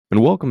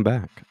And welcome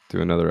back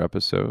to another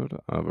episode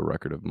of A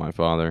Record of My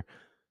Father.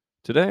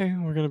 Today,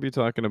 we're going to be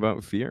talking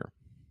about fear.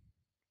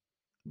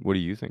 What do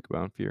you think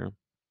about fear?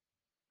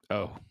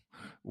 Oh,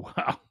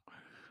 wow.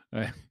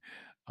 I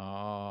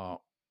uh,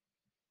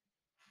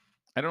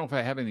 I don't know if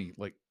I have any,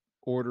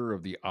 order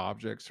of the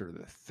objects or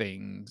the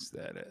things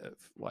that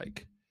have,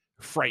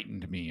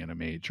 frightened me in a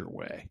major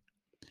way,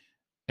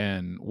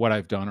 and what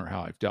I've done or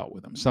how I've dealt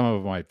with them. Some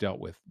of them I've dealt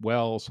with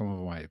well, some of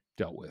them I've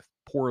dealt with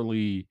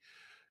poorly,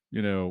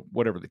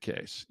 whatever the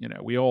case.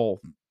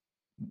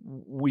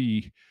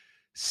 We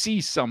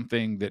see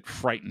something that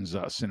frightens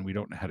us and we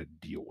don't know how to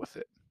deal with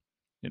it,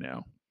 you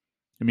know?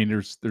 I mean,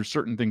 there's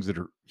certain things that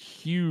are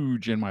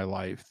huge in my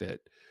life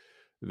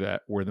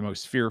that were the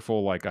most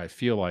fearful. Like, I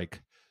feel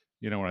like,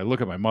 when I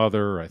look at my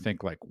mother, I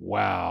think like,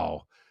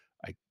 wow,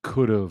 I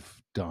could have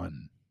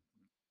done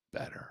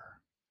better.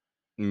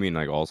 You mean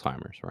like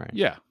Alzheimer's, right?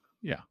 Yeah.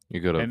 Yeah. You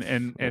could have, And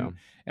and yeah, and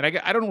and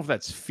I don't know if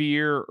that's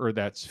fear or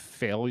that's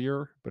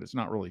failure, but it's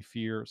not really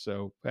fear.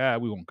 So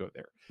we won't go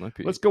there. might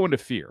be Let's go into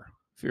fear.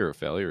 fear of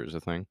failure is a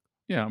thing.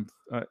 Yeah.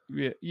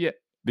 Yeah. Yeah.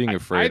 Being I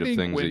afraid of think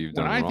things that you've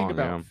when done I think wrong,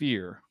 about yeah.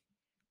 fear,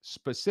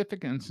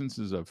 specific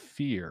instances of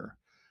fear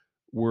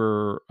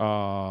were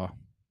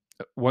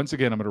once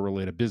again, I'm going to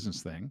relate a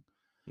business thing,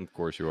 Of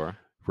course you are.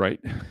 right?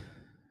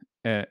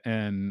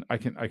 And I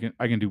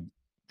can do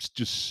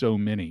just so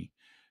many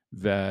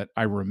that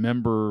I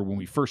remember when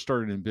we first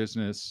started in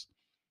business.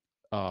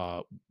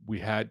 Uh, I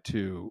had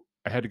to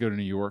go to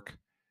New York.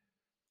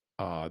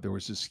 There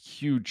was this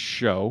huge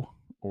show,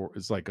 or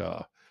it's like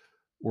a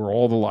where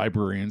all the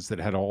librarians that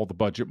had all the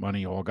budget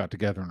money all got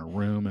together in a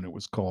room, and it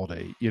was called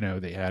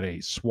they had a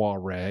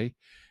soiree,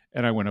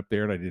 and I went up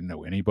there and I didn't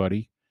know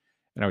anybody,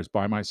 and I was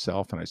by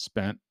myself, and I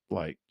spent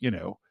a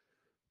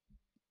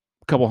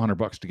couple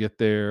 $100 to get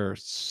there.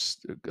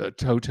 A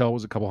hotel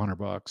was a couple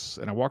 $100,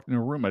 and I walked into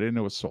a room. I didn't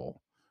know a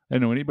soul. I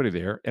didn't know anybody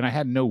there, and I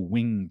had no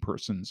wing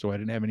person, so I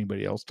didn't have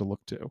anybody else to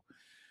look to.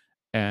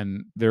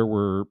 And there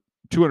were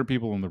 200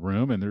 people in the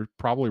room, and they're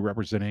probably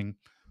representing,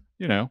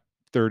 you know,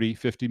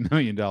 30-50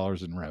 million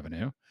dollars in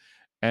revenue,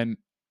 and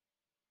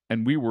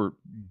we were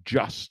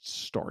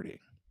just starting,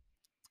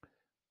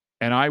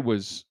 and I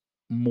was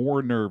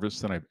more nervous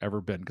than I've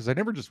ever been because I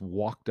never just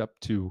walked up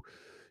to,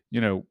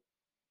 you know,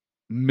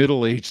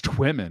 middle-aged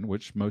women,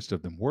 which most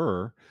of them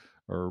were,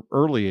 or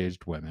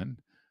early-aged women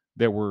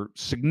that were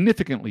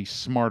significantly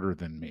smarter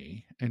than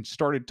me, and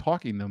started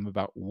talking to them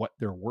about what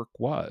their work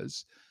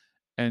was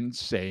and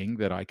saying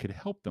that I could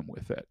help them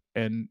with it.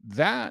 And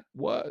that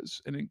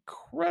was an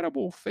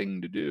incredible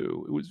thing to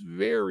do. It was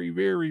very,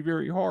 very,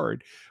 very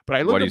hard. But I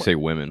Why look do at you my say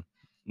women?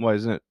 Why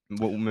isn't it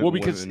because women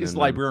it's and men?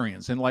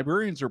 librarians, and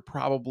librarians are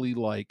probably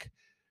like,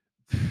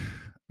 I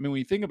mean, when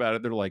you think about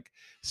it, they're like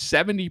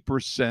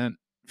 70%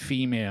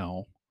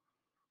 female.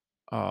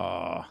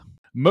 Uh,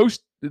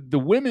 most the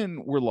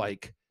women were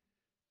like,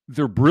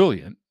 they're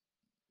brilliant.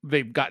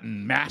 They've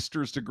gotten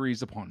master's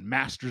degrees upon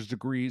master's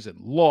degrees and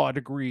law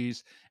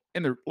degrees,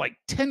 and they're like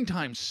 10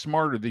 times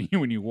smarter than you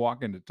when you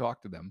walk in to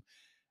talk to them.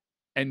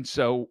 And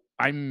so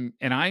I'm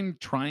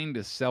trying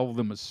to sell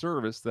them a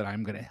service that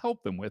I'm going to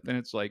help them with, and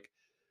it's like,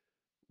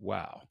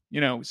 wow.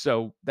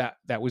 So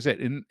that was it.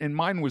 And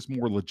mine was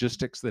more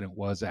logistics than it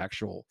was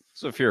actual.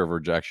 So fear of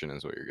rejection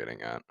is what you're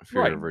getting at.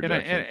 Fear Right. of And I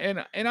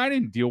rejection. and I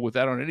didn't deal with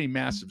that on any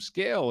massive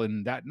scale.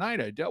 And that night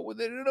I dealt with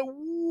it in a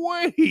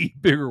way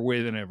bigger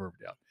way than I ever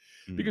dealt.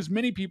 Mm. Because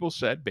many people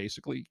said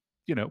basically,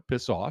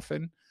 piss off,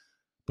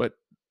 but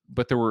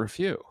but there were a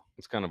few.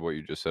 It's kind of what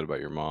you just said about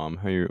your mom.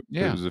 How you it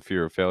Yeah. was a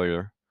fear of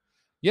failure.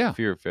 Yeah.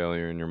 Fear of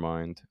failure in your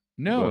mind.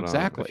 No, But if you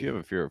exactly. have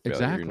a fear of failure,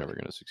 you're never Exactly.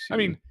 going to I succeed.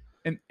 mean,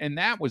 and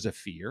that was a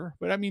fear,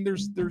 but I mean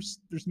there's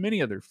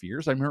many other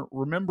fears. I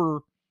remember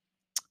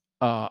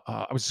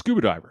I was a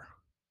scuba diver.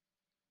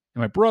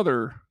 And my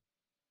brother,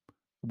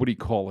 what do you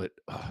call it?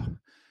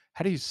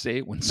 How do you say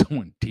it when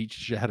someone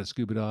teaches you how to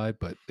scuba dive,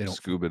 but they don't?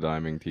 Scuba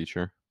diving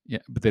teacher. Yeah,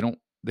 but they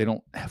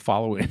don't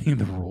follow any of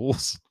the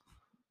rules.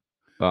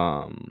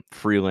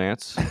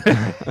 Freelance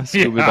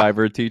scuba Yeah,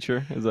 diver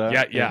teacher. Is that?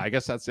 yeah, Yeah. yeah. I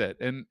guess that's it.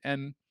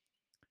 And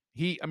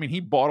he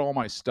bought all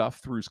my stuff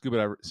through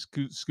Scuba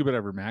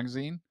Diver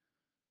magazine,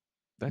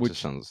 That just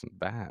which sounds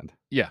bad.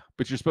 yeah,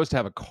 but you're supposed to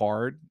have a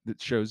card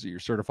that shows that you're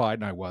certified,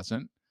 and I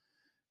wasn't.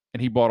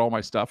 And he bought all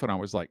my stuff, and I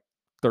was like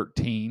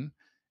 13,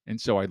 and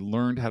so I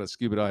learned how to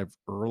scuba dive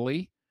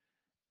early,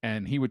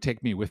 and he would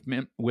take me with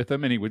him,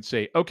 and he would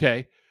say,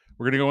 "Okay,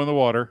 we're gonna go in the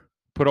water.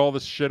 Put all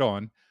this shit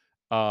on.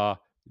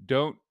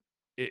 Don't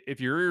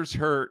if your ears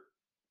hurt,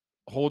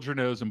 hold your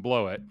nose and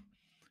blow it.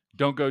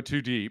 Don't go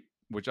too deep."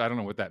 Which I don't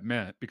know what that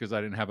meant because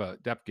I didn't have a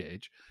depth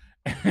gauge.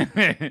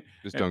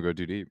 Just don't go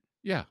too deep.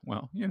 Yeah,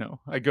 well,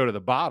 I go to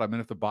the bottom, and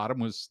if the bottom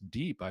was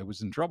deep, I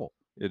was in trouble.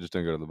 Yeah, just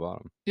don't go to the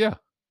bottom. Yeah.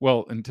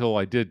 Well, until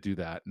I did do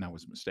that, and that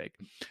was a mistake.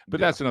 But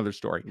Yeah. that's another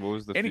story. What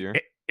was the Any fear?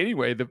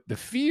 anyway, the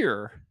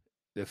fear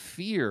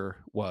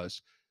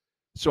was,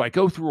 so I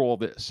go through all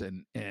this,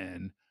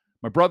 and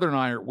my brother and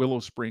I are at Willow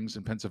Springs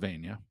in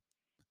Pennsylvania,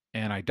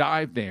 and I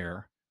dive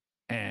there,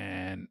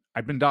 and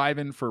I've been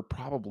diving for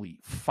probably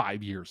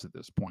 5 years at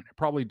this point. I've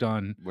probably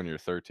done When you're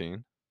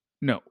 13?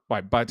 no,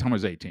 by the time I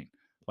was 18,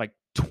 like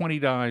 20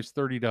 dives,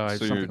 30 So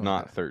dives, you're something like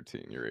not that.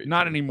 13, you're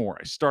Not 18. anymore.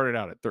 I started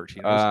out at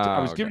 13. I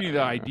Ah, was okay, giving you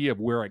the okay. idea of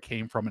where I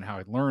came from and how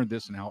I learned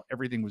this and how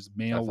everything was I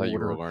mail thought you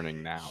were order.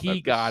 learning now. He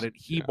That got this it.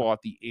 He yeah.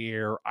 bought the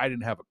air. I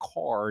didn't have a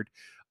card.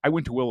 I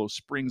went to Willow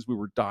Springs. We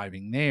were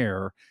diving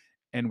there,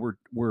 and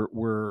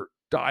we're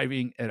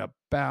diving at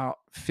about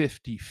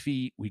 50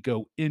 feet. We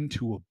go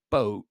into a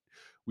boat.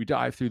 We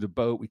dive through the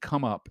boat. We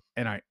come up,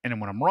 and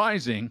when I'm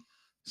rising,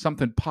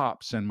 something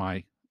pops in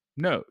my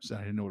nose. And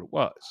I didn't know what it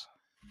was.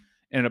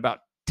 And about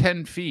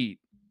 10 feet,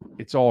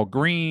 it's all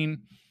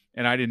green,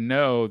 and I didn't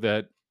know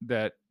that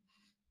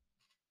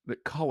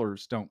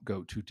colors don't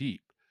go too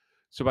deep.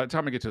 So by the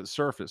time I get to the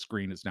surface,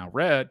 green is now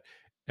red,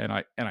 and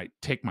I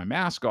take my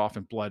mask off,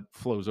 and blood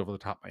flows over the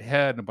top of my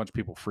head, and a bunch of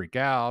people freak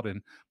out.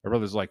 And my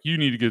brother's like, "You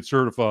need to get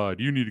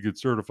certified. You need to get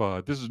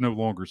certified. This is no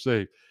longer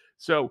safe."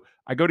 So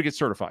I go to get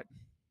certified,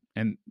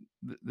 and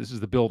this is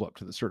the build up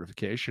to the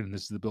certification. And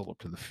this is the build up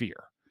to the fear.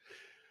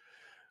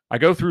 I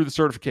go through the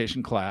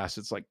certification class.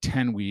 It's like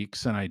 10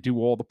 weeks, and I do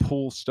all the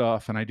pool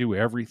stuff, and I do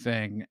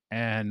everything.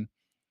 And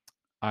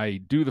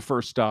I do the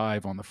first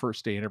dive on the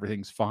first day, and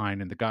everything's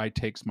fine. And the guy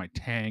takes my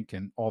tank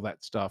and all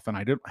that stuff. And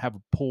I didn't have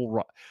a pull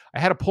rod. I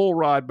had a pull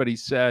rod, but he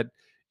said,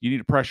 "You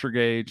need a pressure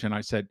gauge." And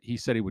he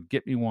said he would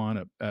get me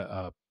one.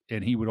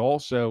 And he would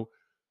also,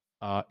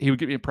 he would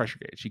get me a pressure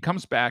gauge. He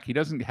comes back. He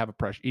doesn't have a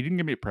pressure. He didn't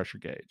give me a pressure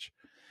gauge.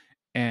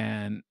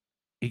 And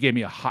he gave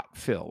me a hot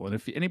fill. And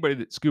if anybody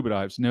that scuba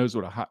dives knows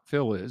what a hot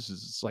fill is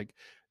it's like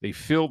they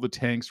fill the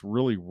tanks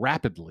really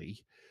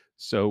rapidly.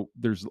 So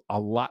there's a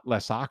lot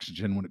less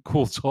oxygen when it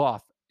cools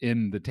off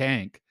in the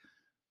tank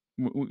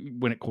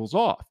when it cools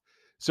off.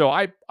 So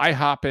I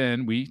hop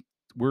in.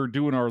 We're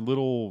doing our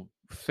little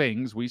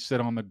things. We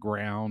sit on the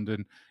ground,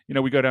 and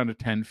we go down to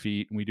 10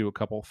 feet, and we do a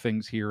couple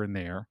things here and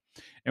there.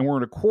 And we're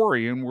in a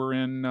quarry, and we're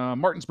in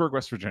Martinsburg,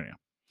 West Virginia.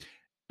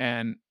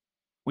 And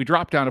we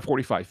drop down to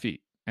 45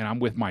 feet, and I'm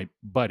with my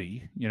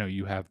buddy.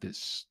 You have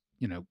this,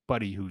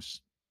 buddy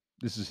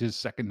this is his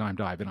second time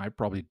dive, and I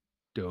probably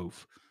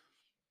dove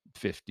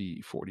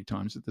 50, 40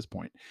 times at this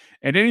point.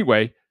 And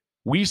anyway,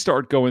 we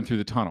start going through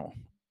the tunnel,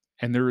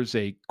 and there is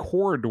a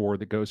corridor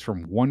that goes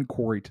from one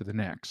quarry to the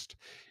next.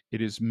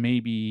 It is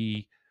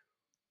maybe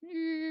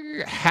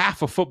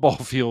half a football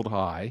field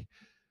high,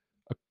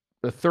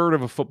 a third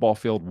of a football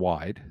field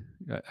wide.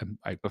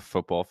 I A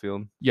football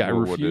field? Yeah, I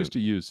What refuse it to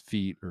use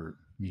feet or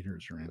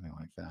meters or anything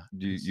like that.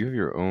 you have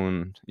your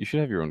own you should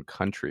have your own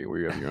country where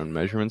you have your own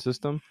measurement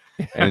system,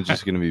 and it's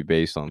just gonna be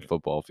based on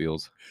football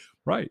fields.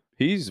 Right.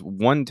 He's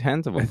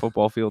 1/10 of a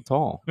football field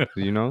tall. Do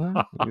you know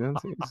that? You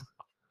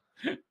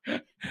know,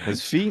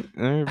 his feet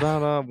are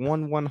about,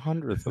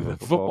 1/100th of a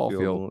football Football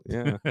field.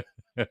 field.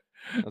 Yeah,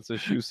 that's a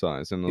shoe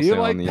size, and they'll You say on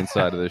like the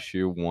inside that? of the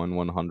shoe,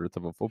 1/100th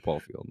of a football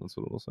field. That's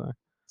what it'll say.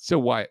 So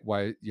why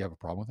you have a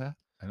problem with that?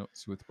 I don't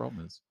see what the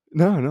problem is.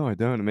 No, no, I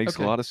don't. It makes a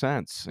Okay. lot of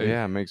sense.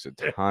 Yeah, it makes a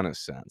ton of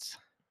sense.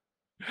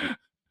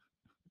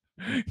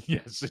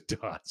 Yes, it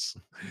does.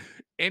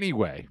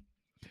 Anyway,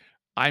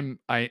 I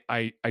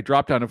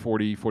drop down to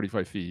 40,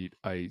 45 feet.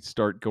 I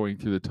start going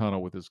through the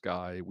tunnel with this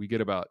guy. We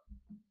get about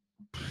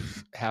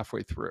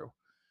halfway through.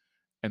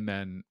 And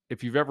then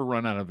if you've ever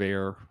run out of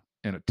air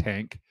in a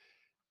tank,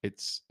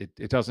 it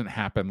doesn't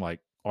happen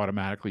like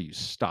automatically you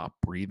stop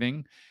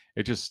breathing.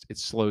 It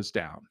slows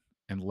down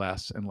and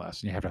less and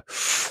less. And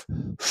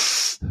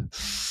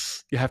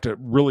you have to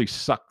really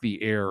suck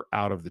the air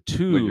out of the Like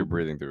you're tube.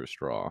 breathing through a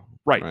straw,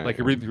 Right, right? like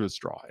you're breathing through a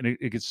straw, and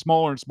it gets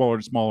smaller and smaller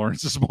and smaller, and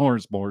it's a smaller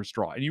and smaller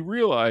straw, and you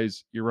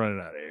realize you're running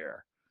out of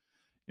air.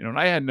 And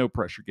I had no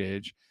pressure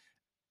gauge,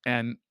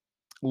 and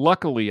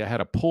luckily I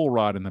had a pull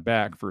rod in the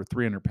back for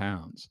 300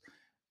 pounds,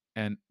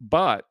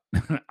 but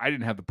I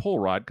didn't have the pull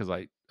rod because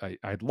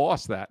I'd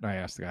lost that, and I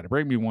asked the guy to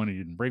bring me one. He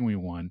didn't bring me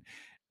one,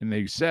 and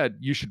they said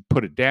you should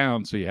put it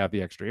down so you have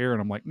the extra air,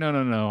 and I'm like, no,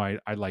 no, no,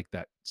 I like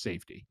that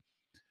safety.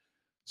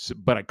 So,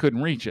 but I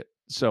couldn't reach it.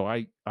 So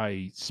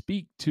I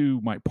speak to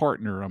my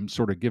partner. I'm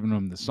sort of giving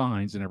him the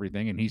signs and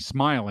everything, and he's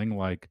smiling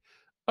like,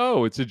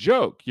 "Oh, it's a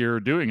joke. You're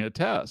doing a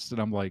test." And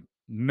I'm like,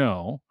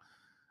 "No,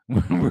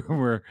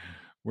 we're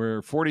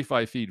we're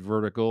 45 feet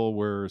vertical.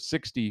 We're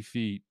 60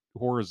 feet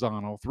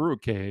horizontal through a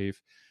cave,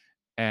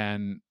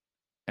 and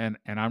and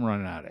I'm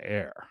running out of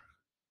air,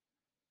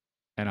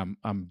 and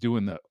I'm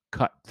doing the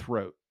cut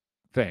throat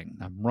thing.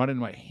 I'm running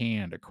my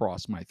hand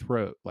across my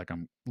throat like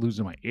I'm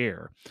losing my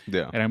air,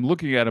 Yeah. and I'm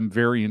looking at him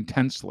very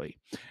intensely.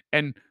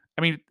 And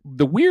I mean,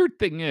 the weird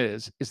thing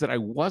is that I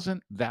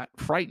wasn't that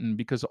frightened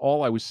because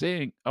all I was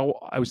saying,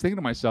 I was thinking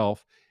to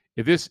myself,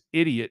 if this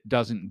idiot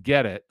doesn't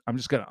get it, I'm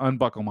just going to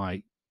unbuckle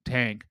my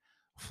tank,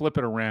 flip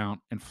it around,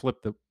 and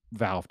flip the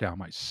valve down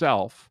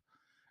myself,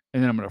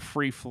 and then I'm going to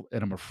free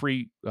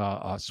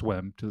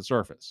swim to the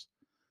surface.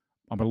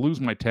 I'm going to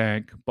lose my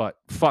tank, but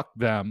fuck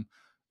them.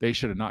 They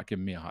should have not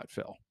given me a hot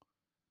fill.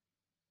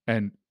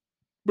 And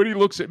but he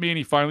looks at me and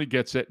he finally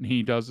gets it and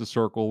he does the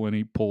circle and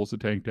he pulls the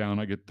tank down.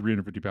 I get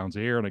 350 pounds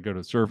of air and I go to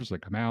the surface. I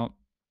come out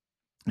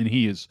and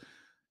he is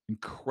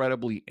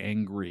incredibly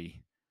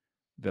angry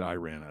that I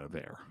ran out of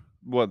air.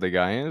 What, the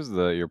guy is?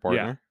 Your Yeah,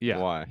 partner? yeah.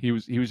 Why? He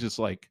was just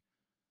like,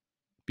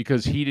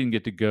 because he didn't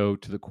get to go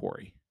to the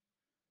quarry,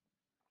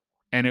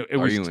 and it Are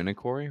was you in a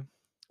quarry?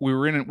 we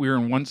were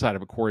in one side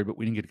of a quarry, but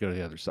we didn't get to go to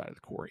the other side of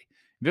the quarry.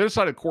 The other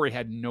side of the quarry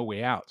had no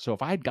way out. So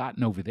if I had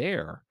gotten over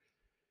there,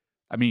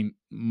 I mean,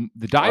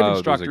 the dive Oh,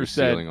 there's like instructor a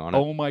said, ceiling on it?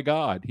 "Oh my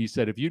God," he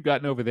said, "if you'd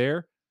gotten over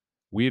there,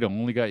 we'd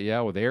only got you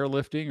out with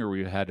airlifting, or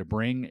we had to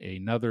bring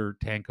another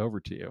tank over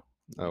to you."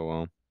 Like, Oh,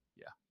 well,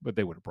 yeah, but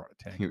they would have brought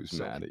a tank. he It was was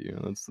silly. mad at you.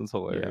 That's Yeah,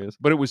 hilarious.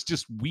 but it was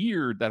just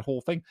weird, that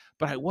whole thing.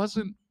 But I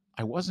wasn't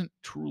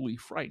truly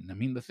frightened. I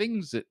mean, the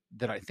things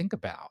that I think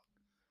about.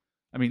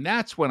 I mean,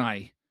 that's when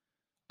I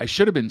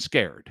should have been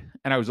scared,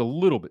 and I was a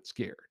little bit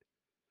scared.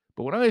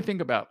 But when I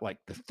think about like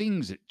the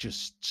things that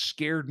just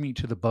scared me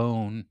to the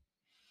bone,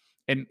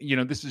 and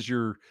this is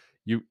you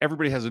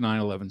everybody has a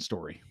 9/11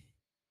 story.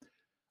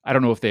 I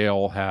don't know if they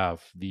all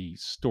have the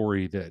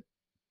story that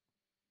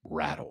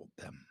rattled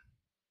them.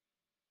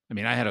 I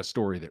mean, I had a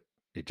story that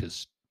it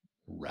just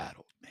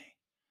rattled me.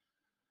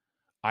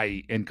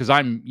 And because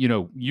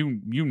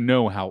you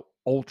know how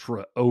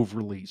ultra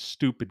overly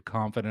stupid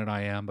confident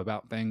I am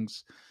about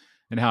things,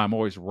 and how I'm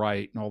always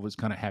right and all this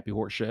kind of happy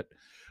horse shit.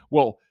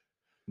 Well,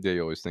 Yeah,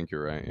 you always think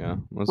you're right, yeah.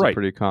 That's a right, yeah.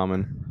 pretty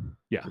common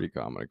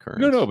No,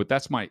 occurrence. but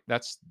that's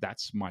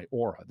my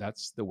aura.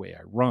 That's the way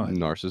I run.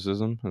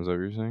 Narcissism, is that what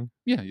you're saying?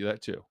 Yeah,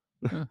 that too.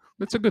 Yeah,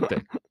 that's a good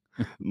thing.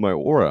 My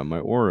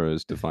aura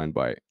is defined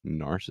by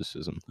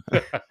narcissism.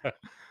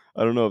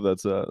 I don't know if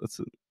that's a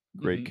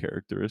great Mhm.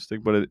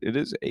 characteristic, but it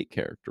is a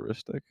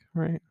characteristic,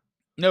 right?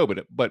 No,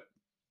 but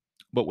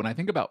when I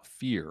think about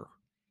fear,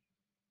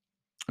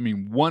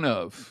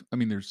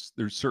 there's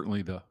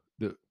certainly the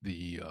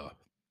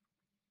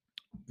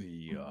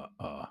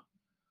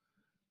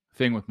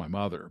thing with my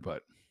mother,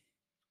 but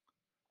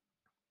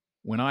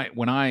when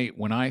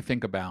I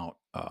think about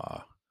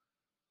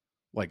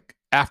like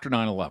after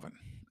 9/11,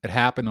 it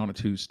happened on a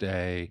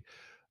Tuesday.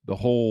 The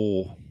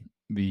whole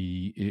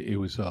the it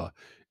was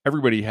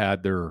everybody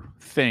had their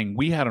thing.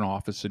 We had an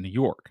office in New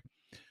York.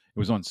 It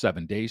was on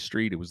 7 Day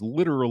Street. It was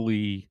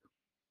literally,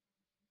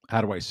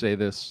 how do I say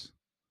this?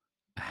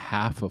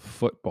 Half a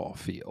football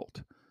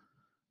field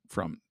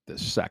from the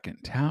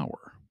second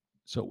tower.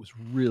 So it was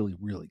really,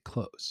 really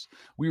close.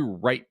 We were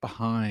right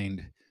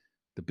behind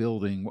the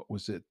building. What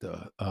was it?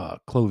 The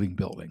clothing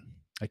building.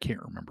 I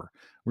can't remember.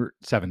 We're at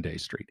 7 Day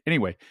Street.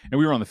 Anyway, and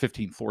we were on the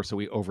 15th floor, so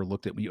we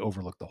overlooked it. We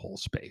overlooked the whole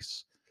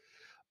space.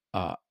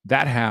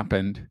 That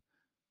happened.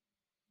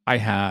 I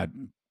had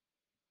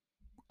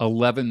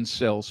 11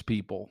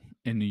 salespeople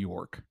in New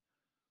York,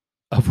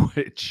 of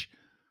which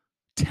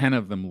 10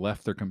 of them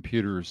left their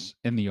computers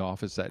in the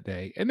office that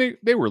day. And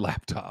they were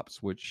laptops,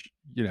 which,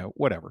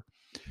 whatever.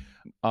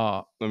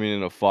 Uh, I mean,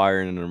 in a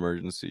fire, in an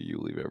emergency, you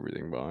leave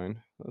everything behind.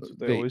 That's what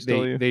they they always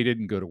tell they you? they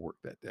didn't go to work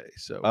that day.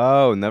 So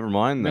Oh, never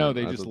mind no,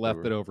 then. they I just thought they left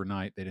it were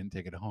overnight. They didn't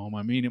take it home.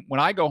 I mean, when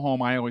I go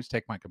home, I always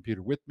take my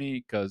computer with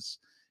me because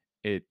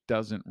it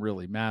doesn't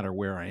really matter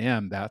where I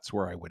am. That's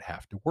where I would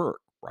have to work,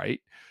 right?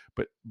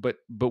 But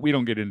we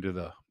don't get into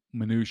the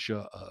minutia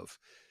of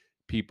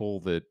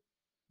people that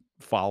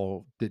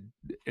follow the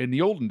in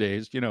the olden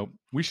days.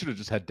 We should have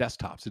just had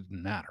desktops. It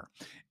didn't matter.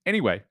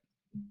 Anyway,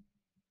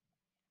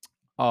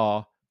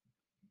 uh,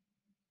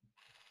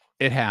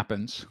 it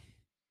happens.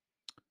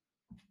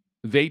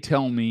 They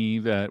tell me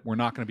that we're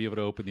not going to be able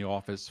to open the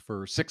office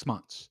for 6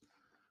 months.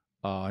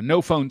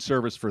 No phone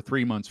service for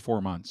 3 months,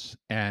 4 months.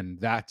 And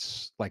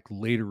that's like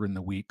later in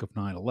the week of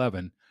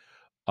 9/11.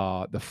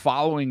 The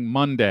following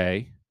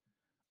Monday,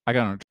 I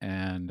got on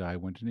and I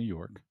went to New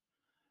York,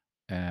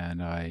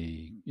 and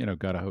I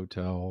got a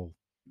hotel,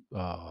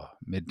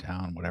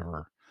 Midtown,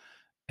 whatever.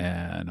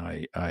 And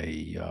I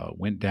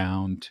went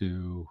down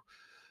to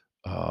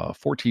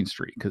 14th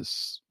Street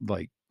because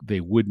like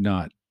they would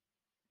not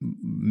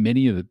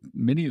many of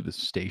the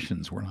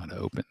stations were not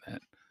open then.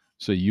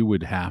 So you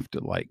would have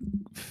to like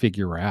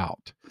figure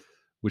out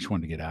which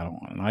one to get out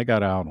on. And I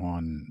got out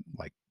on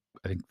like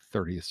I think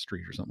 30th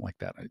Street or something like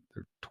that,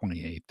 or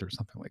 28th or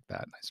something like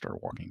that. And I started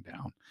walking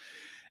down,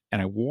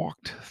 and I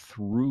walked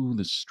through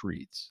the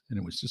streets, and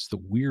it was just the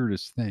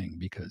weirdest thing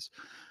because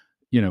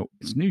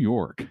it's New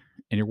York,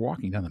 and you're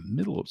walking down the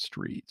middle of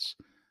streets.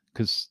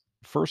 Because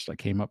first I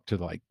came up to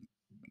like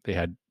they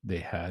had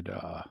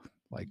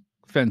like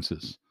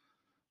fences,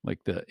 like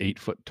the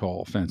 8-foot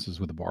tall fences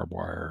with the barbed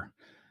wire.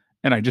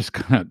 And I just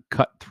kind of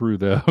cut through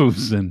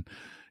those and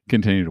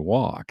continued to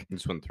walk.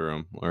 just went through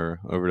them or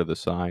over to the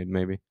side,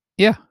 maybe.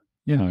 Yeah.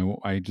 Yeah.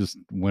 I just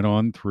went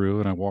on through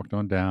and I walked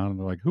on down, and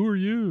they're like, "Who are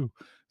you?"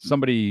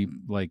 Somebody,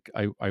 like,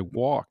 I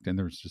walked and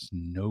there was just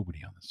nobody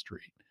on the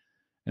street.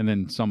 And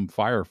then some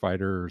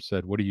firefighter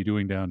said, "What are you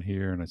doing down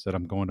here?" And I said,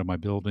 "I'm going to my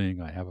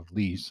building. I have a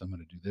lease. I'm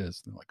going to do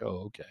this." And they're like,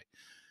 "Oh, okay."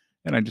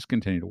 And I just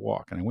continued to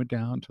walk, and I went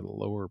down to the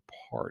lower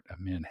part of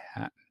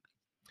Manhattan,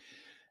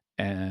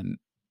 and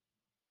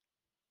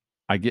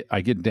I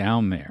get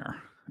down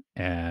there,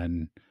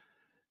 and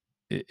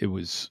it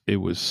was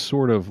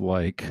sort of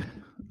like,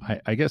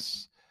 I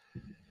guess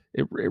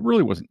it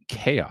really wasn't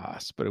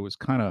chaos, but it was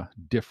kinda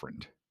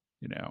different,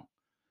 you know?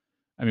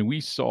 I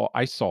mean,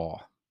 I saw,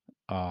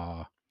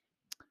 uh,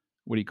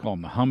 what do you call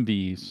them, the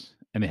Humvees,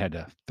 and they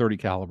had, 30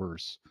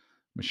 calibers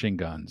machine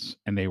guns,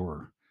 and they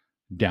were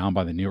down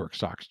by the New York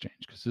Stock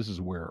Exchange because this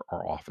is where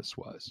our office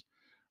was,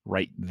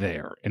 right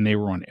there, and they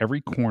were on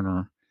every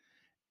corner,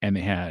 and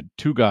they had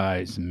 2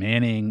 guys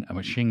manning a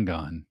machine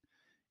gun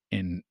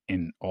in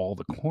all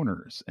the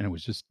corners, and it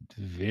was just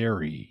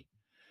very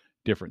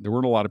different. There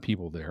weren't a lot of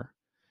people there,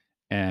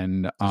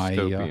 and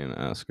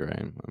Dystopian-esque,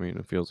 right? I mean,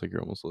 it feels like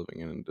you're almost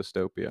living in a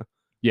dystopia.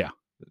 yeah,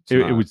 It's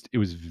not it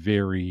was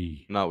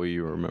very not what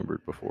you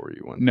remembered before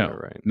you went there, no,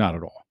 right? not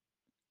at all.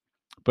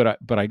 But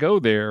I go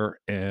there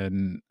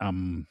and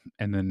then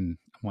I'm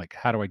like,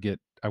 how do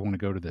I want to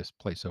go to this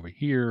place over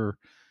here,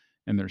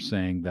 and they're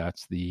saying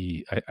that's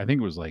I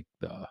think it was like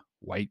the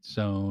white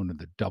zone or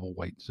the double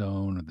white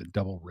zone or the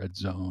double red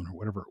zone or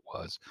whatever it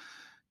was,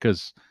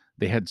 because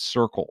they had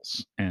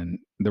circles, and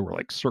there were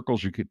like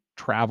circles you could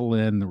travel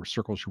in, there were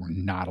circles you were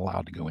not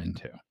allowed to go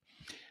into.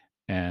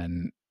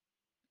 And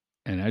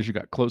as you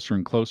got closer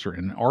and closer,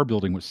 and our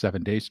building was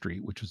 7 Day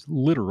Street, which was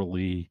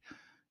literally,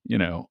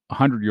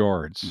 100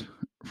 yards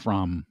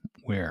from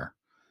where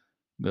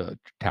the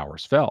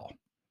towers fell.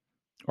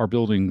 Our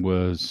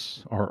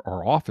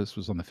office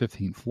was on the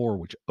 15th floor,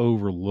 which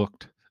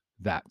overlooked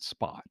that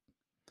spot.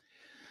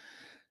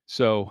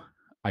 So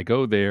I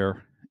go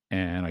there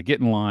and I get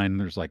in line.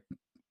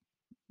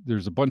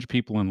 There's a bunch of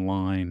people in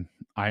line.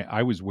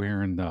 I was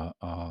wearing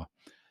I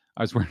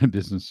was wearing a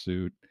business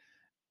suit,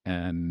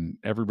 and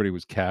everybody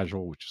was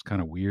casual, which is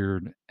kind of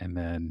weird. And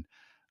then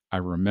I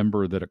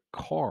remember that a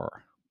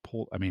car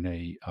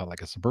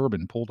like a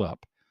Suburban pulled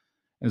up,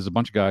 and there's a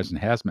bunch of guys in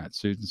hazmat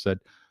suits and said,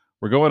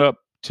 "We're going up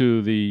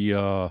to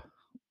the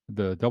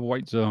double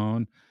white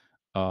zone.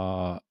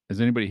 Is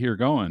anybody here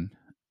going?"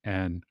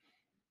 And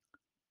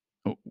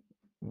w-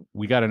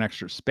 we got an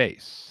extra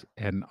space,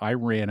 and I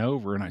ran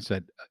over and I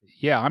said,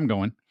 "Yeah, I'm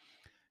going."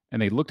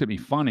 And they looked at me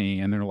funny,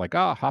 and they're like,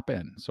 "Ah, hop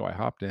in." So I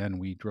hopped in.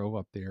 We drove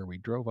up there. We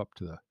drove up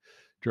to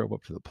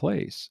the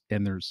place,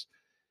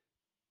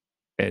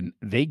 and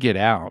they get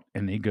out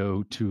and they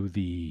go to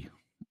the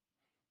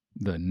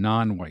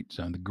non-white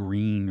zone, the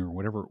green or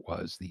whatever it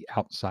was, the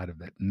outside of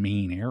that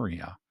main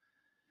area.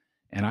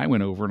 And I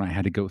went over and I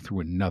had to go through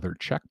another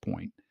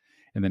checkpoint.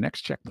 And the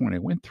next checkpoint I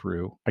went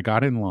through, I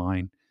got in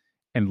line,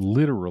 and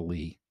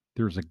literally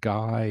there's a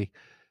guy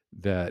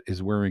that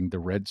is wearing the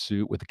red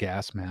suit with the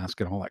gas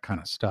mask and all that kind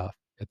of stuff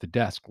at the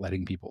desk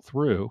letting people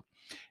through.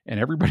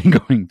 And everybody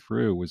going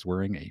through was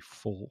wearing a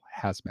full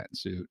hazmat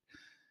suit.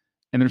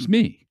 And there's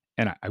me.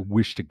 And I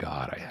wish to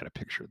God I had a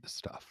picture of this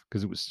stuff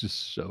because it was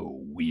just so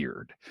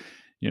weird,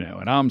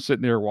 and I'm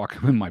sitting there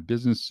walking in my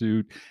business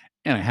suit,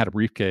 and I had a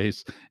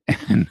briefcase,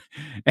 and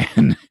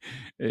and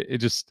it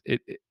just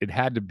it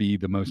had to be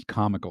the most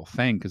comical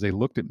thing because they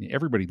looked at me.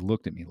 Everybody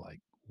looked at me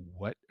like,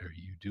 "What are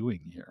you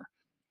doing here?"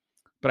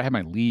 But I had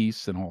my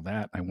lease and all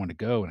that. I wanted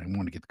to go, and I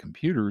wanted to get the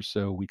computers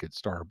so we could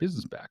start our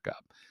business back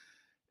up.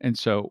 And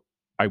so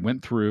I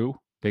went through.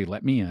 They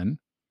let me in,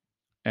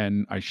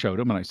 and I showed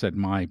them, and I said,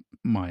 My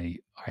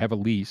I have a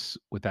lease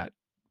with that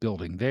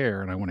building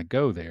there, and I want to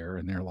go there."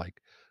 And they're like,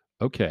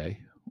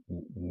 "Okay,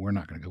 we're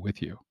not going to go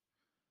with you."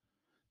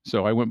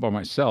 So I went by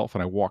myself,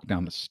 and I walked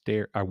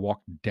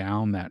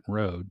down that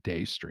road,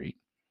 Day Street,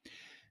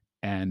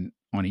 and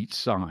on each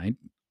side,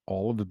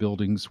 all of the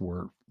buildings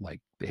were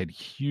like they had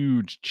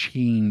huge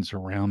chains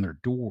around their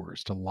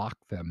doors to lock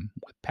them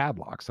with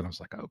padlocks. And I was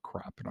like, "Oh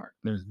crap,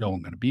 there's no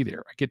one going to be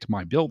there." I get to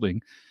my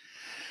building,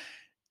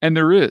 and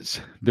there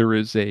is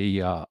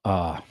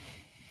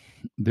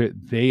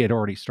they had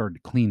already started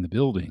to clean the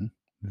building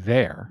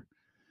there,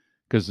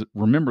 because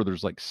remember,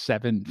 there's like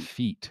 7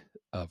 feet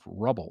of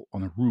rubble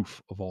on the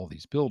roof of all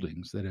these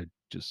buildings that had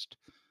just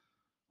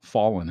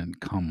fallen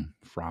and come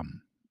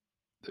from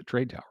the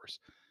trade towers.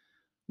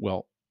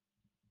 Well,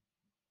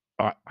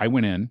 I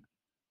went in,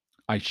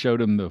 I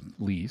showed him the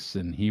lease,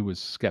 and he was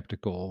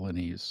skeptical, and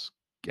he's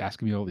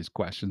asking me all these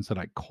questions. And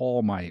I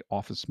call my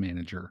office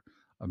manager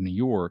of New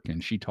York,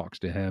 and she talks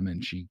to him,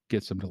 and she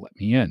gets him to let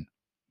me in.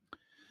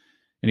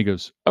 And he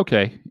goes,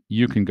 "Okay,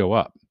 you can go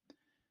up."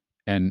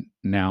 And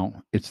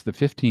now it's the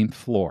 15th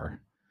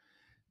floor,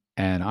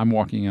 and I'm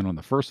walking in on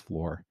the first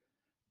floor,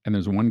 and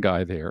there's one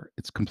guy there.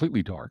 It's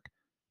completely dark.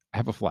 I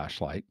have a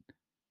flashlight,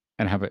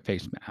 and I have a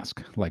face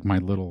mask, like my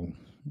little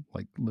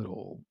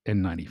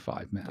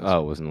N95 mask.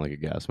 Oh, it wasn't like a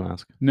gas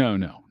mask? No,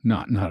 no,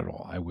 not at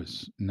all. I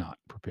was not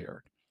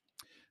prepared.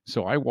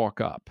 So I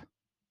walk up,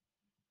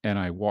 and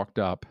I walked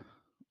up,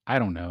 I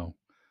don't know,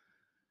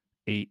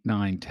 8,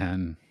 9,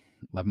 10,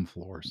 11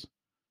 floors.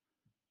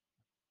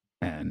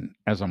 And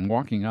as I'm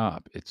walking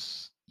up,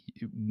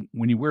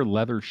 when you wear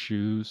leather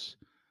shoes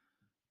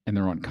and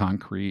they're on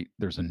concrete,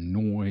 there's a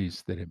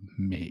noise that it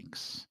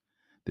makes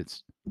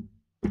that's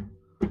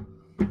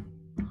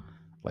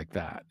like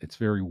that. It's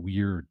very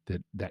weird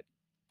that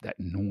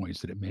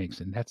noise that it makes,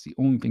 and that's the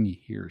only thing you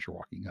hear as you're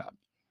walking up.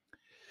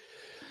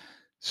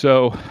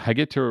 So I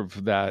get to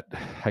that,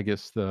 I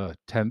guess the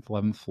 10th,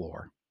 11th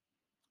floor,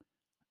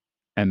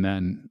 and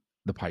then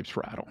the pipes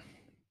rattle.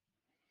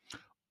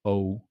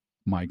 Oh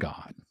my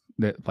god.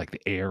 Like the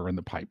air in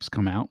the pipes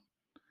come out,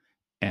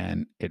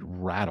 and it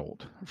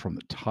rattled from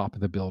the top of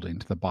the building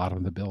to the bottom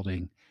of the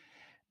building,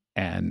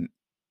 and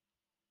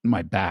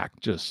my back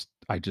just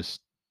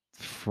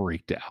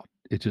freaked out.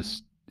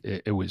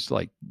 It was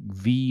like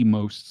the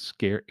most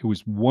scary it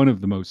was one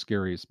of the most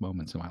scariest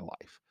moments in my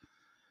life.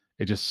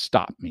 It just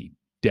stopped me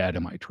dead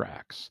in my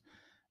tracks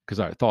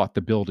because I thought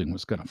the building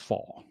was gonna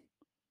fall,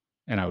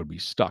 and I would be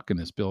stuck in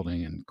this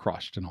building and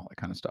crushed and all that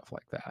kind of stuff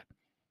like that.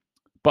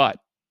 But,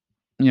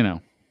 you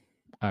know,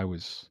 I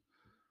was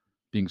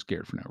being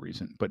scared for no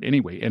reason. But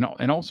anyway, and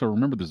also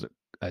remember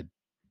a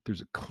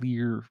there's a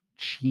clear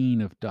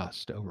sheen of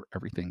dust over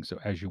everything. So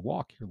as you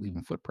walk, you're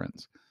leaving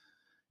footprints.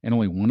 And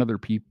only one other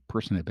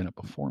person had been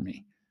up before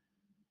me,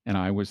 and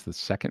I was the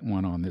second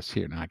one on this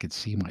here, and I could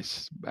see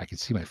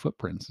my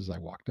footprints as I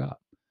walked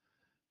up.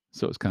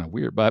 So it's kind of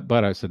weird. But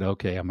I said,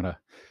 okay, I'm gonna.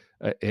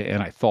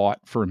 And I thought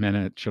for a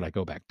minute, should I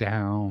go back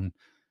down?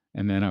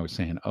 And then I was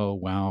saying, oh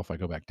wow, if I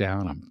go back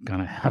down, I'm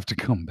gonna have to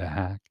come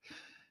back.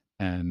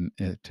 And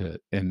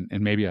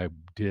maybe I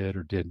did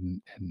or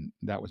didn't, and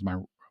that was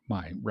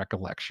my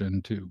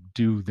recollection to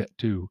do that,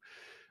 to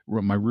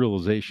my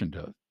realization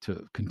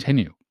to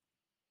continue.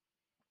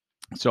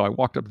 So I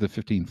walked up to the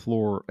 15th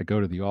floor. I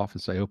go to the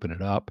office. I open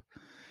it up,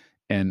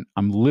 and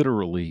I'm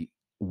literally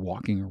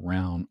walking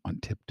around on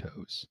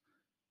tiptoes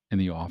in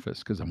the office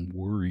because I'm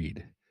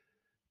worried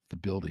the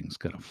building's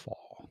going to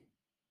fall.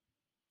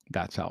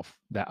 That's how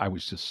that I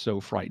was just so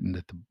frightened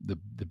that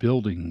the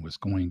building was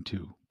going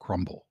to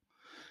crumble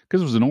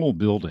because it was an old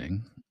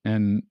building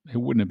and it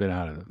wouldn't have been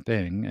out of the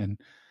thing. And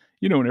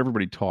and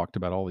everybody talked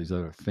about all these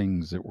other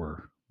things that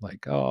were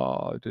like,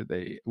 oh,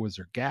 was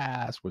there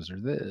gas? Was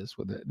there this?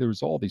 There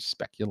was all these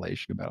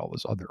speculation about all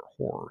this other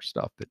horror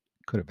stuff that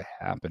could have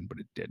happened, but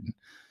it didn't.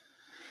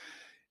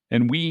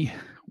 And we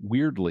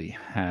weirdly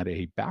had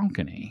a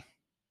balcony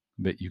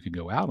that you could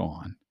go out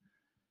on,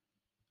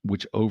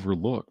 which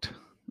overlooked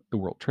the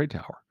World Trade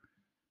Tower,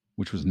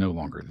 which was no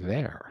longer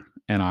there.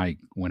 And I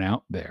went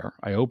out there,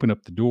 I opened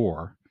up the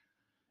door,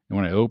 and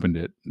when I opened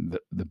it,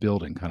 the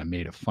building kind of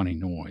made a funny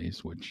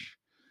noise, which,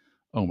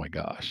 oh my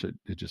gosh, it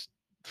just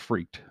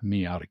freaked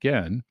me out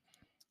again.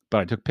 But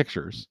I took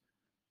pictures,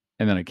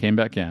 and then I came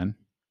back in.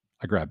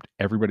 I grabbed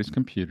everybody's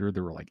computer.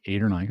 There were like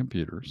 8 or 9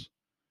 computers.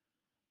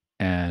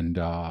 And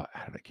how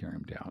did I carry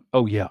them down?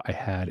 Oh yeah, I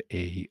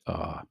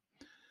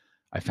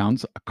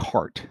found a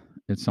cart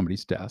at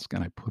somebody's desk,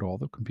 and I put all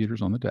the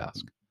computers on the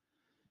desk.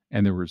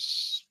 And I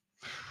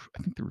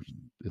think there was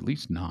at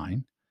least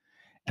 9.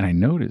 And I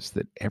noticed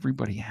that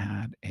everybody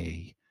had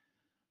a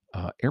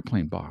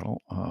airplane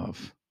bottle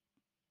of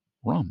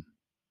rum,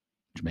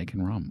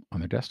 Jamaican rum, on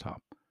their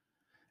desktop.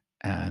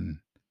 And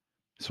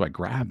so I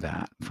grabbed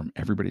that from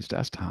everybody's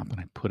desktop and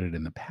I put it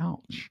in the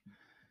pouch.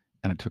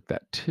 And I took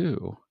that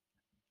too,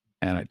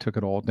 and I took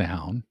it all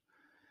down,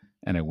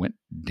 and I went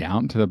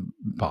down to the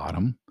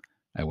bottom.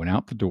 I went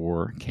out the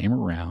door, came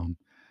around,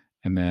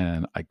 and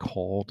then I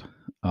called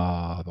the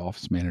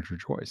office manager,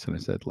 Joyce, and I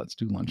said, let's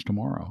do lunch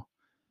tomorrow.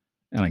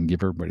 And I can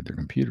give everybody their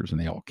computers. And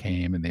they all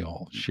came and they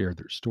all shared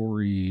their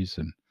stories.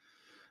 And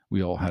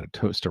we all had a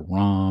toast of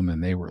rum.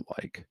 And they were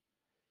like,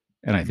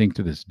 and I think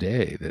to this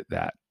day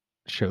that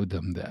showed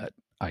them that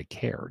I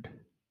cared.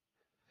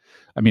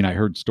 I mean, I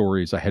heard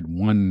stories. I had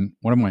one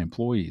of my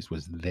employees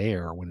was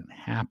there when it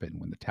happened,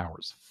 when the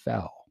towers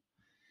fell,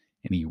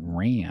 and he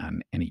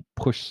ran and he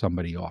pushed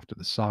somebody off to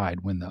the side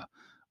when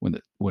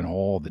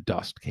all the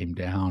dust came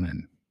down,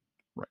 and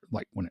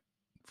like when it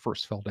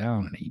first fell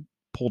down, and he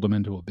pulled them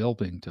into a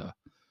building to,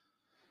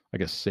 I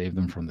guess, save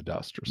them from the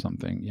dust or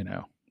something.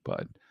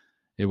 But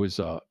it was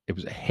a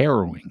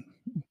harrowing.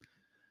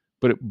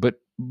 But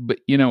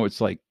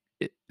it's like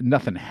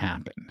nothing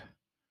happened.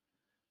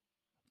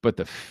 But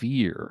the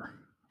fear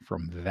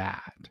from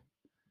that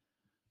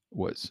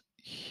was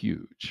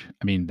huge.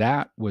 I mean,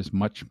 that was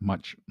much,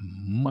 much,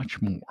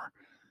 much more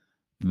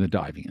than the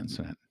diving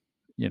incident.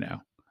 You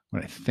know,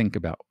 when I think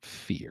about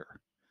fear,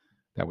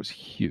 that was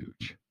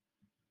huge.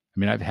 I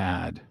mean, I've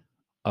had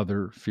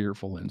other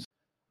fearful incidents.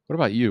 What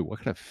about you? What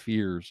kind of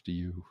fears do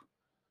you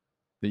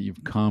that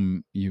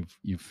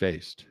you've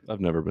faced?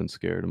 I've never been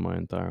scared in my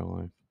entire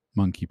life.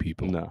 Monkey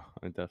people. No,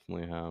 I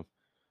definitely have.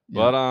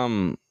 Yeah. But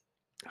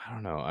I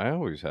don't know. I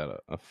always had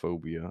a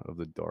phobia of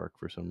the dark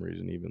for some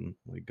reason, even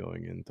like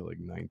going into like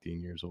 19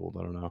 years old.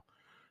 I don't know.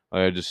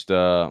 I just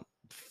the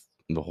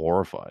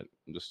horrified.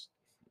 Just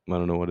I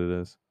don't know what it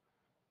is.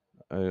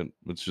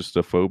 It's just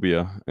a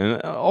phobia, and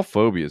all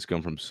phobias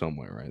come from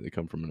somewhere, right? They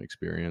come from an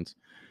experience.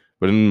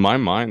 But in my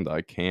mind,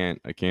 I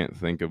can't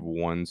think of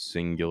one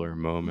singular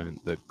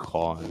moment that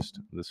caused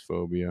this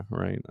phobia,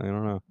 right? I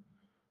don't know.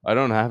 I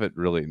don't have it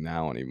really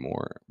now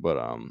anymore, but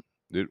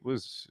it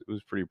was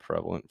pretty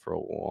prevalent for a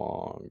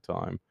long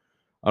time.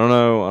 I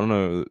don't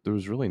know. There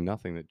was really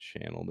nothing that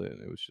channeled it.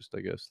 It was just,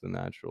 I guess, the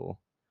natural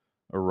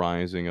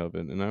arising of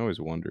it. And I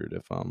always wondered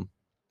if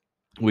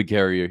we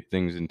carry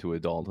things into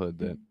adulthood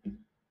that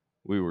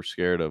we were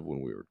scared of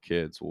when we were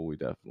kids. Well, we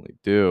definitely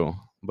do.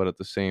 But at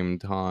the same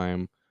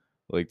time,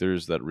 like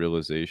there's that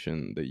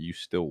realization that you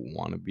still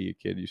want to be a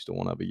kid, you still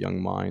want to have a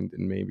young mind,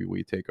 and maybe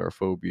we take our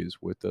phobias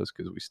with us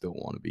because we still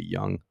want to be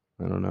young.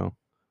 I don't know.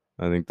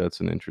 I think that's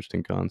an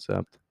interesting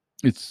concept.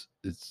 It's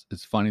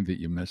funny that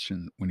you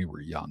mentioned when you were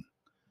young,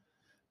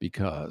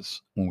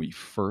 because when we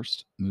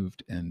first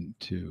moved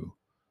into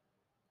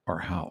our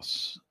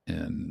house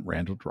in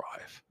Randall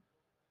Drive,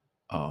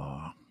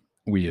 uh,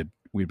 we'd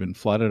been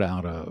flooded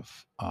out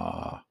of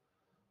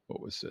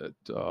what was it,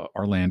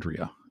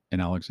 Arlandria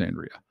in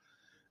Alexandria,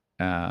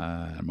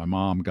 and my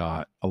mom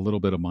got a little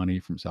bit of money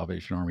from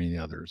Salvation Army and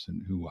the others,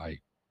 and who I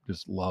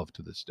just love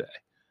to this day.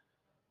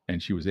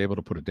 And she was able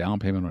to put a down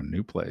payment on a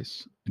new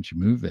place, and she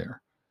moved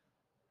there.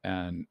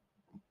 And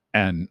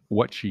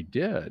what she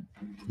did,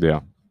 Yeah.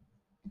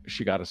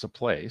 she got us a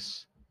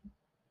place,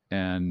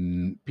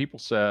 and people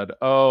said,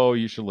 "Oh,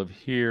 you should live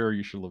here.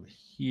 You should live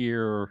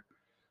here."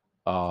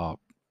 Uh,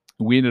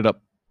 we ended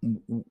up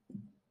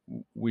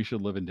we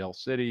should live in Del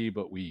City,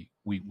 but we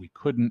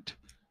couldn't.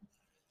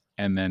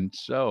 And then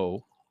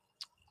so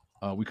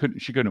we couldn't.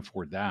 She couldn't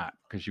afford that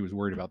because she was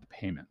worried about the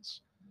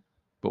payments.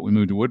 But we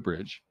moved to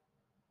Woodbridge.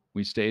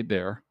 We stayed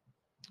there.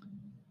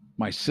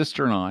 My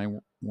sister and I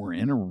were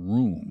in a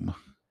room.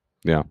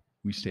 Yeah.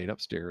 We stayed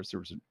upstairs. It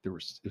was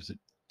a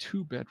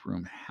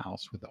 2-bedroom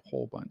house with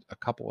a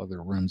couple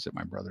other rooms that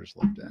my brothers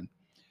lived in,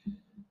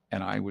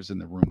 and I was in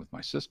the room with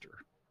my sister.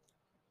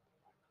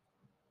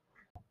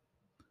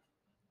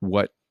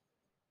 What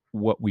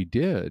we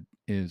did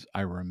is,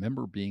 I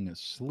remember being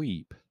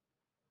asleep,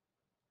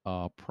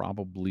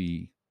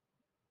 probably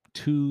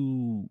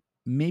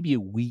maybe a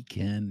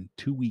weekend,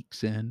 2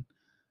 weeks in,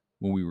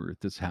 when we were at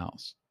this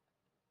house,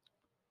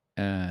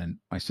 and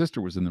my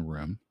sister was in the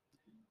room,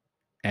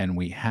 and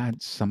we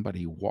had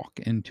somebody walk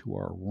into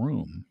our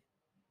room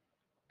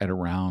at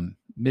around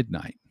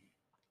midnight,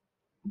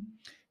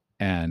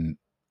 and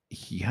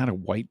he had a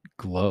white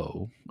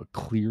glow, a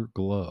clear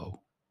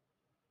glow,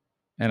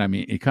 and I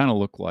mean, it kind of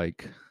looked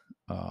like,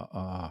 uh,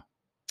 uh,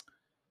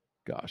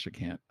 gosh, I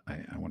can't.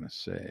 I want to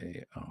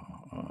say,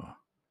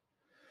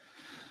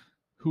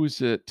 who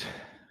is it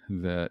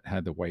that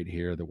had the white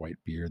hair, the white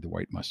beard, the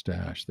white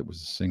mustache? That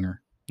was a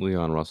singer.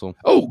 Leon Russell.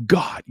 Oh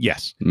God,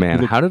 yes. He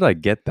Man, looked how did I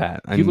get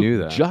that? I he knew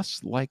looked that.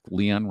 just like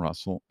Leon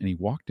Russell, and he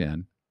walked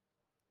in,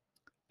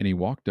 and he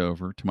walked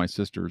over to my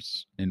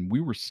sister's, and we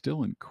were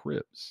still in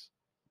cribs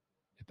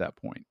at that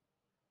point.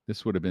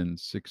 This would have been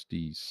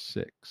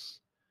 66.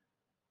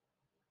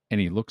 And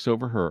he looks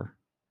over her,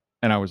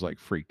 and I was like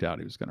freaked out.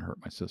 He was going to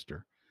hurt my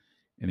sister.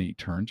 And he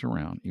turns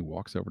around, he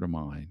walks over to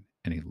mine,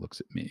 and he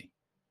looks at me.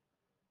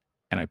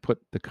 And I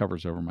put the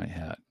covers over my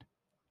head.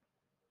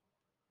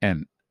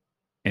 And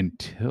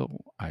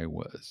until I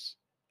was,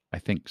 I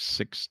think,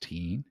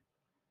 16,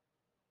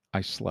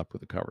 I slept with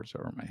the covers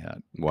over my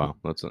head Wow,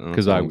 that's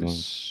because a I long was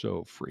time.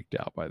 so freaked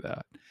out by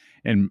that.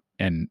 And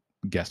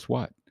guess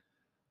what?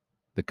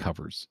 The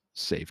covers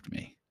saved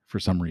me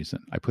for some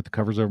reason. I put the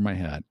covers over my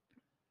head,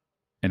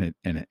 and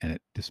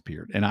it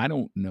disappeared. And I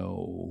don't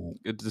know.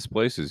 It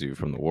displaces you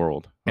from the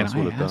world. And That's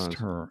what it does.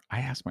 I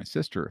asked my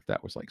sister if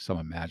that was like some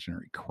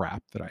imaginary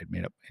crap that I had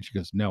made up, and she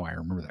goes, "No, I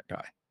remember that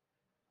guy."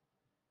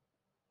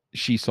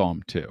 She saw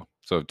him too.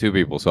 So if two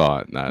people saw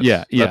it, Yeah,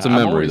 that's yeah. a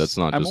memory. That's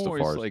not I'm just a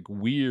always farce. like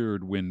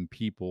weird when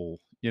people,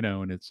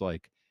 and it's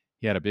like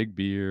he had a big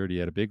beard, he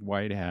had a big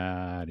white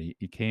hat, he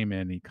came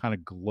in, he kind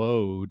of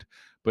glowed,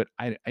 but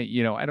I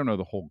don't know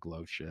the whole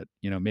glow shit.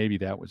 Maybe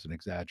that was an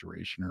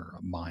exaggeration or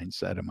a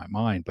mindset in my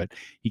mind, but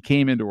he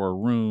came into our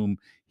room,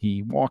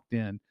 he walked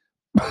in,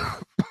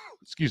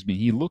 excuse me,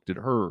 he looked at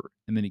her,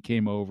 and then he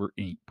came over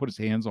and he put his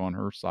hands on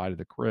her side of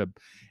the crib,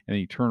 and then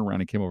he turned around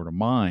and came over to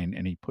mine,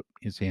 and he put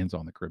his hands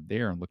on the crib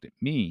there and looked at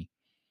me,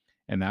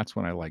 and that's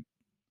when I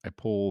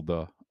pulled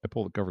the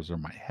covers over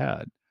my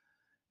head,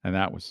 and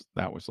that was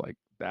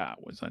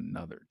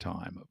another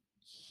time of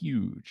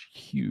huge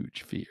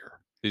fear.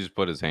 He just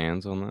put his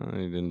hands on that.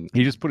 He didn't.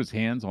 He just put his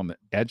hands on the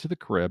edge of the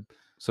crib.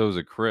 So it was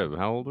a crib.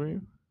 How old were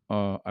you?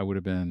 I would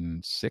have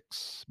been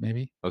 6,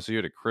 maybe. Oh, so you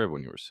had a crib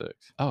when you were 6.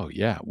 Oh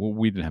yeah, well,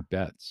 we didn't have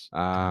beds at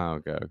the time. Ah,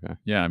 okay, okay.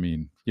 Yeah, I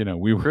mean,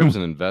 we were Crib's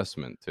an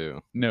investment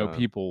too. no,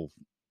 people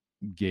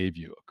gave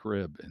you a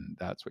crib, and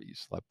that's what you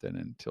slept in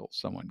until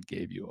someone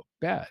gave you a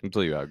bed.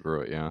 Until you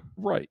outgrew it, yeah.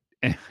 Right.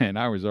 And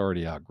I was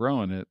already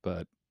outgrowing it,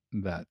 but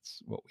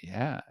that's what we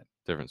had.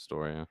 Different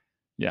story,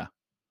 yeah.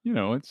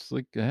 Yeah. It's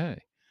like, hey,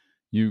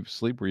 you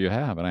sleep where you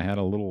have. And I had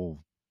a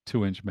little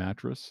 2-inch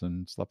mattress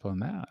and slept on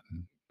that.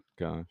 And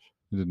Gosh.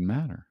 it didn't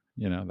matter,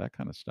 that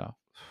kind of stuff.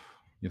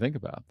 You think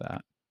about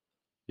that.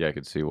 Yeah, I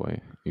could see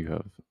why you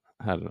have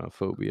had a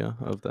phobia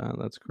of that.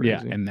 That's Yeah.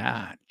 crazy. And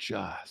that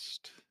was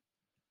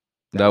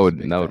a big That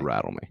would thing.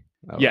 rattle me.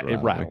 That Yeah, would it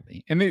rattle me. rattled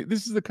me. And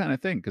this is the kind of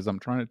thing, because I'm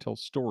trying to tell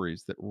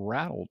stories that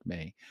rattled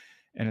me.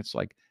 And it's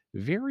like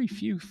very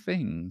few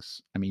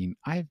things. I mean,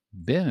 I've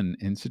been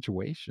in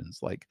situations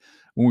like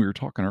when we were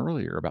talking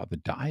earlier about the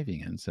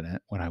diving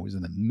incident, when I was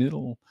in the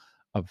middle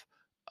of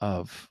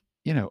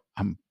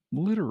I'm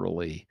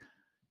literally,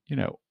 you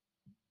know,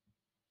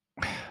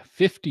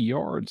 50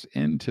 yards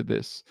into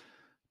this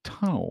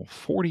tunnel,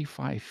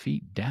 45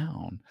 feet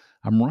down.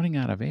 I'm running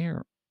out of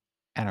air,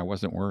 and I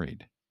wasn't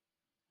worried.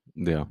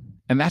 Yeah.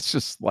 And that's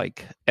just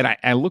like, and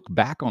I look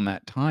back on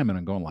that time and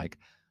I'm going like,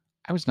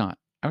 I was not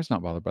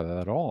bothered by that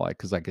at all.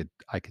 Because I could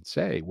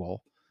say,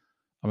 well,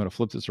 I'm going to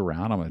flip this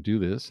around. I'm going to do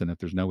this, and if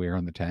there's no air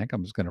in the tank,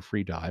 I'm just going to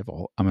free dive.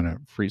 I'm going to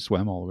free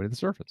swim all the way to the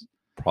surface.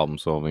 Problem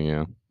solving,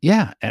 yeah.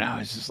 Yeah, and I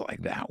was just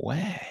like that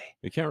way.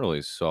 You can't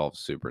really solve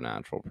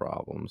supernatural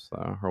problems,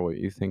 though, or what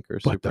you think are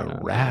But the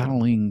supernatural.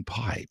 rattling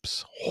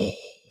pipes, oh,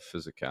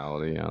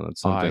 Physicality, yeah,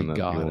 that's I something that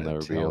you will gotta never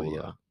be tell able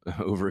you.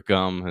 to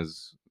overcome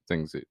as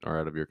things that are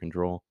out of your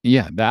control.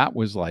 Yeah, that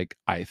was like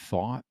I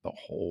thought the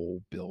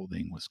whole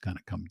building was gonna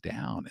come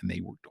down, and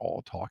they were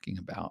all talking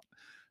about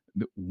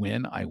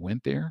when I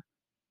went there,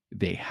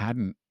 they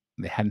hadn't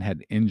they hadn't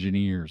had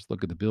engineers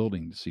look at the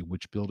building to see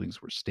which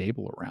buildings were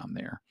stable around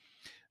there.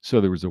 So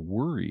there was a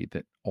worry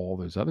that all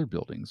those other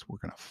buildings were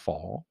gonna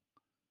fall,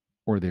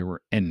 or they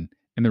were and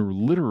there were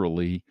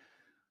literally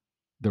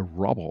the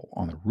rubble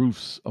on the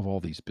roofs of all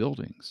these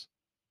buildings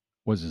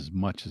was as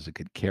much as it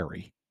could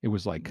carry. It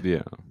was like,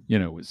 Yeah,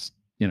 it was,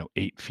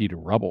 8 feet of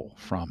rubble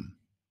from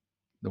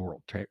the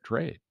World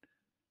Trade.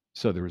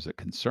 So there was a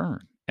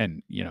concern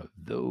and,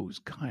 those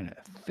kind of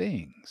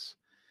things.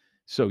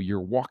 So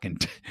you're walking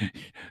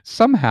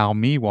somehow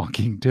me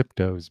walking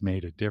tiptoes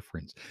made a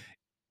difference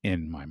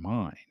in my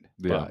mind,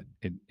 yeah, but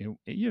I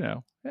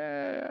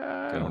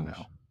don't gosh.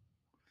 know.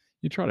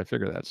 You try to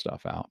figure that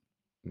stuff out.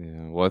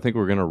 Yeah, well, I think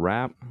we're gonna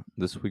wrap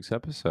this week's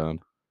episode.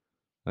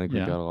 I think we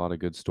Yeah. got a lot of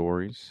good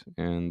stories,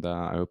 and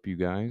I hope you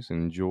guys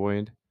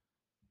enjoyed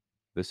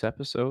this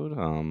episode.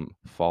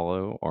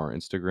 Follow our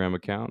Instagram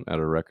account at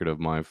A Record of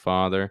My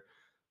Father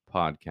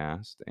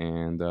podcast,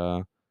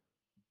 and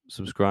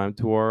subscribe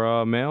to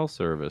our mail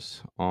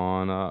service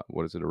on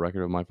what is it, a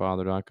record of my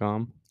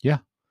father.com. Yeah.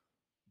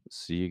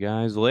 See you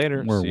guys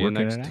later. We're See you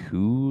working it next out.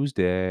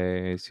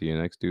 Tuesday. See you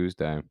next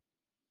Tuesday.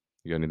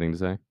 You got anything to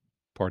say?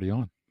 Party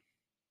on.